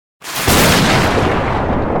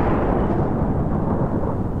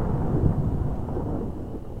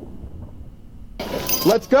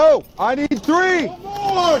Let's go. I need 3.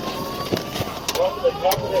 One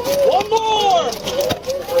more.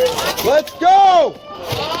 Let's go.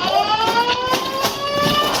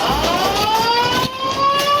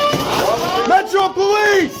 Metro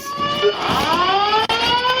Police.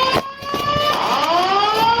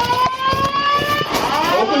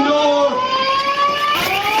 Open door. I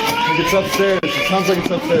think it's upstairs. It sounds like it's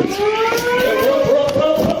upstairs. Go.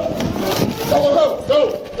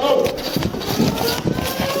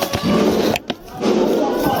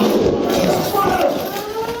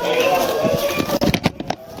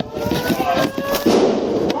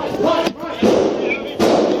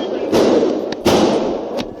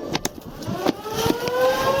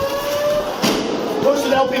 Push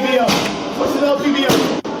the LPV up. Push the LPV up.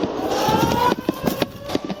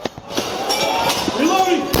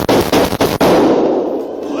 Reloading.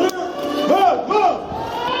 Clear. Move.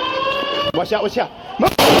 Watch out.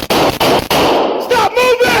 Move. Stop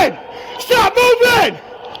moving! Stop moving!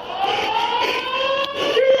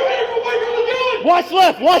 Watch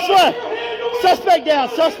left. Suspect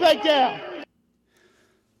down.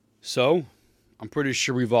 So, I'm pretty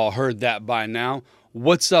sure we've all heard that by now.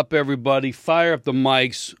 What's up, everybody? Fire up the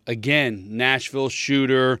mics. Again, Nashville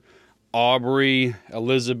shooter, Aubrey,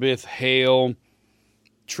 Elizabeth Hale,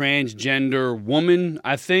 transgender woman,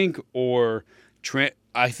 I think, or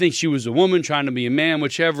I think she was a woman trying to be a man,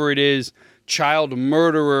 whichever it is, child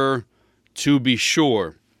murderer to be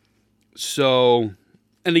sure. So,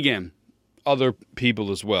 and again, other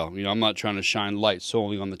people as well. You know, I'm not trying to shine light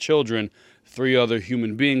solely on the children. 3 other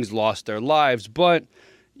human beings lost their lives, but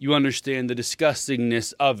you understand the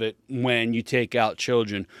disgustingness of it when you take out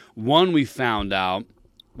children. One, we found out,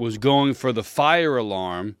 was going for the fire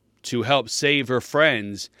alarm to help save her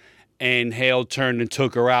friends, and Hale turned and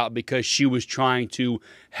took her out because she was trying to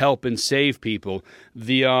help and save people.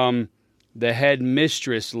 The head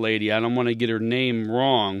mistress lady, I don't want to get her name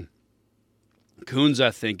wrong, Coons, I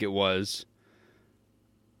think it was.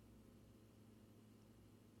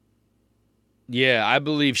 Yeah, I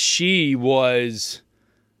believe she was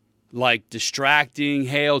like distracting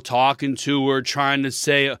Hale, talking to her, trying to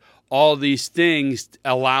say all these things,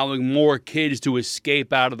 allowing more kids to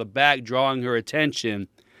escape out of the back, drawing her attention.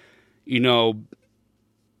 You know,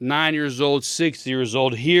 9 years old, 6 years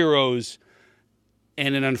old, heroes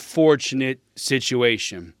in an unfortunate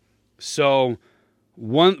situation. So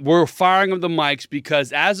we're firing up the mics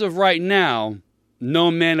because as of right now, no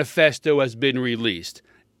manifesto has been released.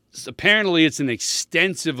 Apparently, it's an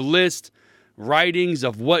extensive list, writings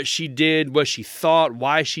of what she did, what she thought,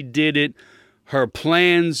 why she did it, her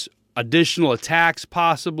plans, additional attacks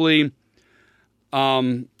possibly.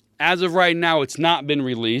 As of right now, it's not been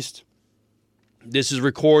released. This is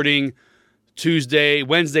recording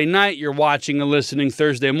Wednesday night. You're watching and listening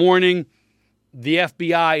Thursday morning. The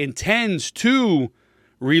FBI intends to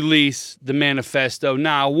release the manifesto.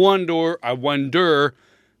 Now, I wonder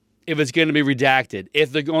if it's going to be redacted,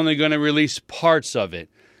 if they're only going to release parts of it.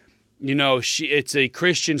 You know, it's a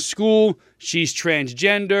Christian school. She's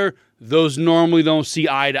transgender. Those normally don't see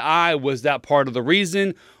eye to eye. Was that part of the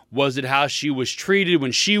reason? Was it how she was treated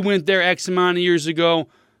when she went there X amount of years ago?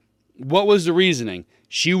 What was the reasoning?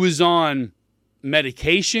 She was on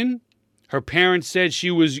medication. Her parents said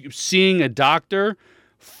she was seeing a doctor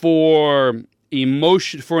for an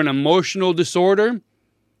emotional disorder.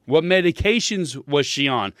 What medications was she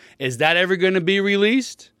on? Is that ever going to be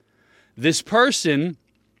released? This person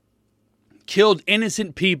killed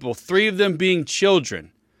innocent people, 3 of them being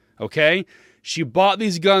children, okay? She bought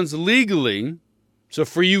these guns legally. So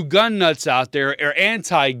for you gun nuts out there, or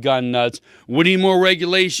anti-gun nuts, we need more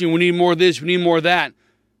regulation, we need more this, we need more that.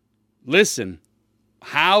 Listen,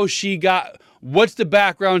 what's the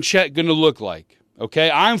background check going to look like? Okay,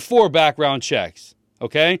 I'm for background checks,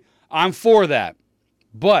 okay? I'm for that.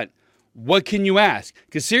 But what can you ask?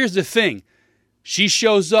 Because here's the thing. She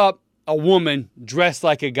shows up, a woman dressed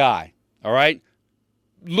like a guy, all right?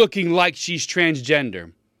 Looking like she's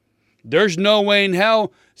transgender. There's no way in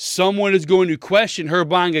hell someone is going to question her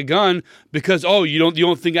buying a gun because, you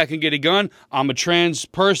don't think I can get a gun? I'm a trans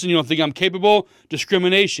person. You don't think I'm capable?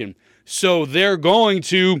 Discrimination. So they're going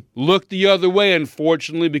to look the other way,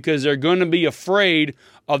 unfortunately, because they're going to be afraid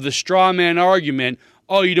of the straw man argument.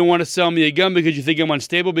 Oh, you don't want to sell me a gun because you think I'm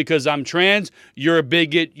unstable because I'm trans? You're a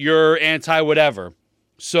bigot. You're anti-whatever.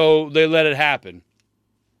 So they let it happen.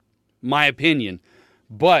 My opinion.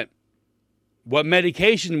 But what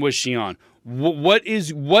medication was she on? What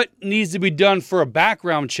needs to be done for a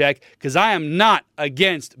background check? Because I am not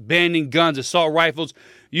against banning guns, assault rifles.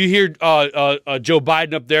 You hear Joe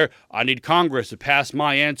Biden up there, I need Congress to pass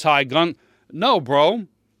my anti-gun. No, bro.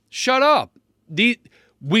 Shut up.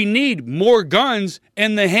 We need more guns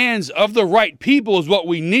in the hands of the right people is what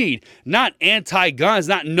we need. Not anti-guns,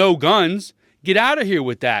 not no guns. Get out of here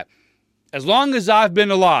with that. As long as I've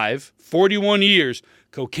been alive, 41 years,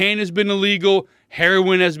 cocaine has been illegal,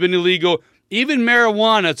 heroin has been illegal, even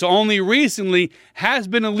marijuana, it's only recently, has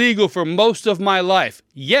been illegal for most of my life.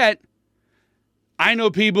 Yet, I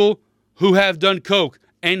know people who have done coke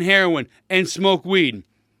and heroin and smoke weed.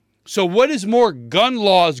 So what is more gun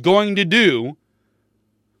laws going to do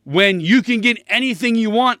when you can get anything you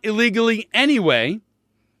want illegally anyway?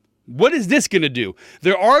 What is this going to do?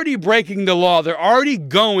 They're already breaking the law. They're already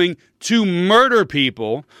going to murder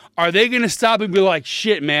people. Are they going to stop and be like,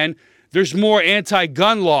 shit, man, there's more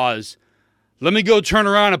anti-gun laws. Let me go turn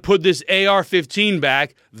around and put this AR-15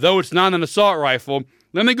 back, though it's not an assault rifle.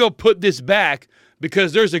 Let me go put this back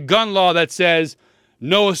because there's a gun law that says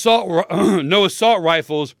no assault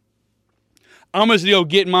rifles. I'm going to go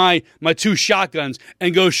get my 2 shotguns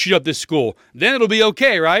and go shoot up this school. Then it'll be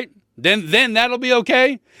okay, right? Then that'll be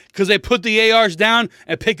okay because they put the ARs down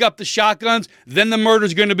and pick up the shotguns. Then the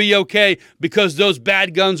murder's going to be okay because those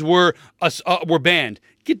bad guns were banned.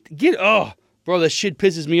 Oh, bro, that shit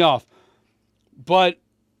pisses me off. But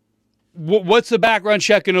what's the background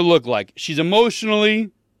check going to look like? She's emotionally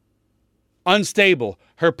unstable.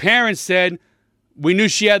 Her parents said, we knew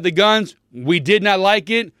she had the guns. We did not like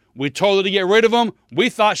it. We told her to get rid of them. We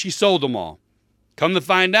thought she sold them all. Come to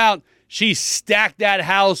find out, she stacked that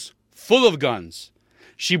house full of guns.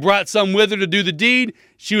 She brought some with her to do the deed.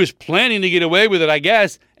 She was planning to get away with it, I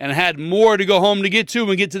guess, and had more to go home to get to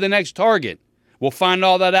and get to the next target. We'll find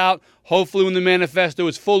all that out, hopefully when the manifesto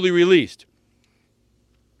is fully released.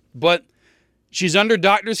 But she's under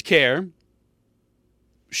doctor's care.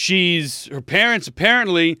 Her parents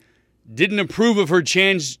apparently didn't approve of her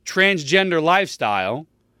transgender lifestyle.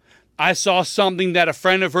 I saw something that a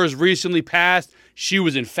friend of hers recently passed. She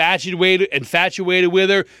was infatuated with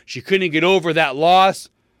her. She couldn't get over that loss.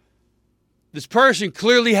 This person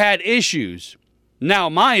clearly had issues. Now,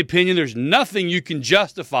 in my opinion, there's nothing you can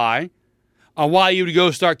justify on why you would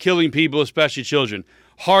go start killing people, especially children.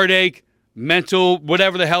 Heartache, mental,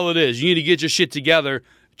 whatever the hell it is. You need to get your shit together.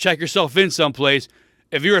 Check yourself in someplace.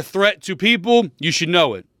 If you're a threat to people, you should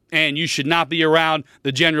know it. And you should not be around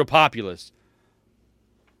the general populace.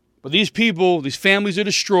 But these people, these families are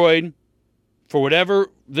destroyed for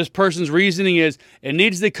whatever this person's reasoning is. It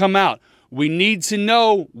needs to come out. We need to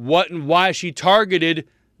know what and why she targeted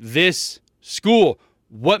this school.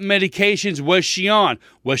 What medications was she on?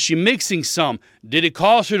 Was she mixing some? Did it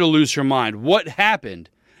cause her to lose her mind? What happened?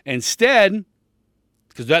 Instead,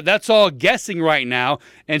 because that's all guessing right now,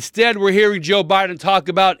 instead we're hearing Joe Biden talk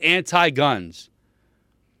about anti-guns.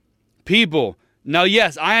 People, now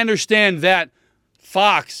yes, I understand that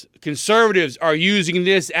Fox, conservatives are using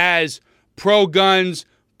this as pro-guns,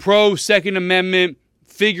 pro-Second Amendment,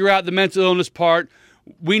 figure out the mental illness part.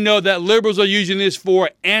 We know that liberals are using this for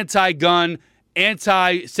anti-gun,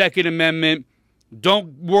 anti-Second Amendment.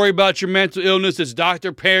 Don't worry about your mental illness. It's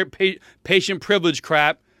patient privilege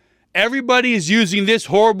crap. Everybody is using this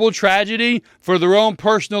horrible tragedy for their own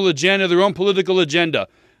personal agenda, their own political agenda.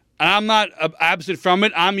 And I'm not absent from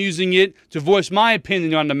it. I'm using it to voice my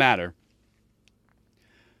opinion on the matter.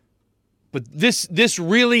 But this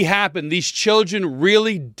really happened. These children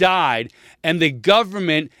really died, and the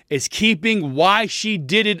government is keeping why she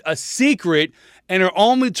did it a secret and are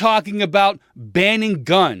only talking about banning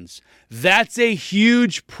guns. That's a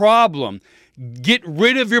huge problem. Get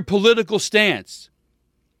rid of your political stance.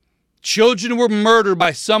 Children were murdered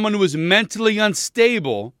by someone who was mentally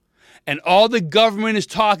unstable, and all the government is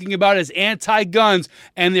talking about is anti-guns,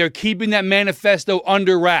 and they're keeping that manifesto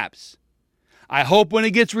under wraps. I hope when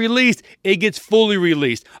it gets released, it gets fully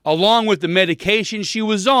released, along with the medication she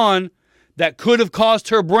was on that could have caused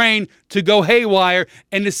her brain to go haywire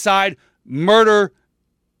and decide murder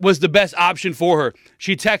was the best option for her.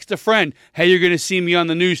 She texted a friend, hey, you're going to see me on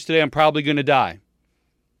the news today. I'm probably going to die.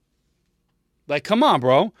 Like, come on,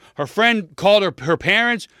 bro. Her friend called her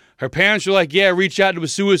parents. Her parents were like, yeah, reach out to a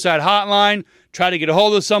suicide hotline, try to get a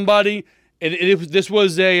hold of somebody. This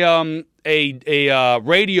was a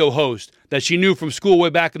radio host that she knew from school way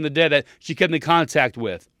back in the day that she kept in contact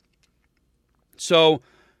with. So,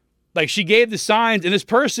 like, she gave the signs, and this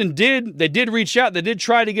person did reach out. They did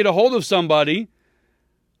try to get a hold of somebody.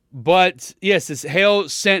 But, yes, this Hale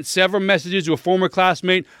sent several messages to a former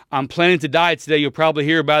classmate. I'm planning to die today. You'll probably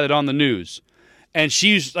hear about it on the news. And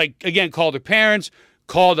she's, like, again, called her parents,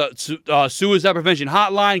 called a suicide prevention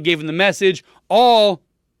hotline, gave them the message, all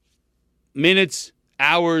minutes,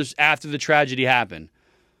 hours after the tragedy happened.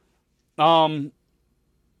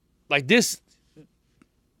 Like this,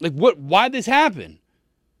 Like, why'd this happen?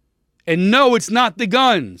 And no, it's not the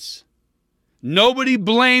guns. Nobody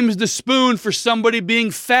blames the spoon for somebody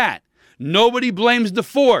being fat. Nobody blames the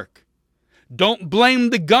fork. Don't blame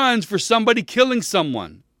the guns for somebody killing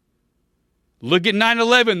someone. Look at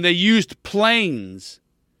 9/11. They used planes.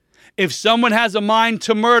 If someone has a mind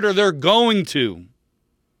to murder, they're going to.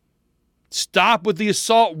 Stop with the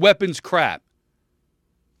assault weapons crap.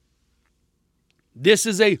 This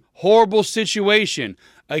is a horrible situation.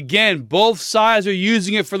 Again, both sides are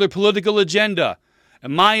using it for their political agenda.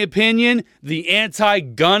 In my opinion, the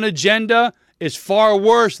anti-gun agenda is far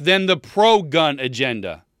worse than the pro-gun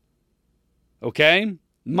agenda. Okay?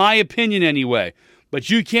 My opinion anyway. But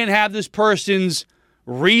you can't have this person's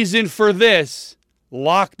reason for this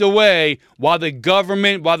locked away while the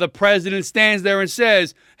government, while the president stands there and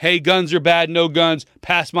says, hey, guns are bad, no guns,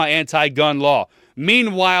 pass my anti-gun law.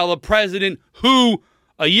 Meanwhile, a president who,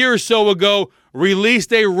 a year or so ago,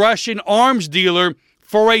 released a Russian arms dealer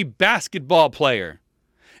for a basketball player.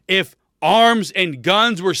 If arms and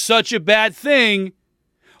guns were such a bad thing,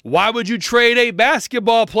 why would you trade a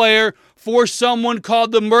basketball player for someone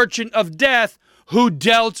called the Merchant of Death who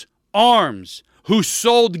dealt arms, who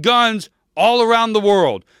sold guns all around the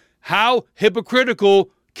world? How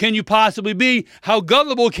hypocritical can you possibly be? How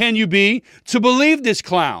gullible can you be to believe this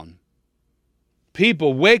clown?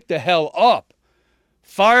 People, wake the hell up.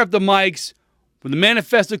 Fire up the mics. When the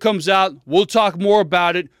manifesto comes out, we'll talk more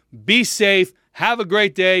about it. Be safe. Have a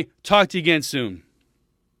great day. Talk to you again soon.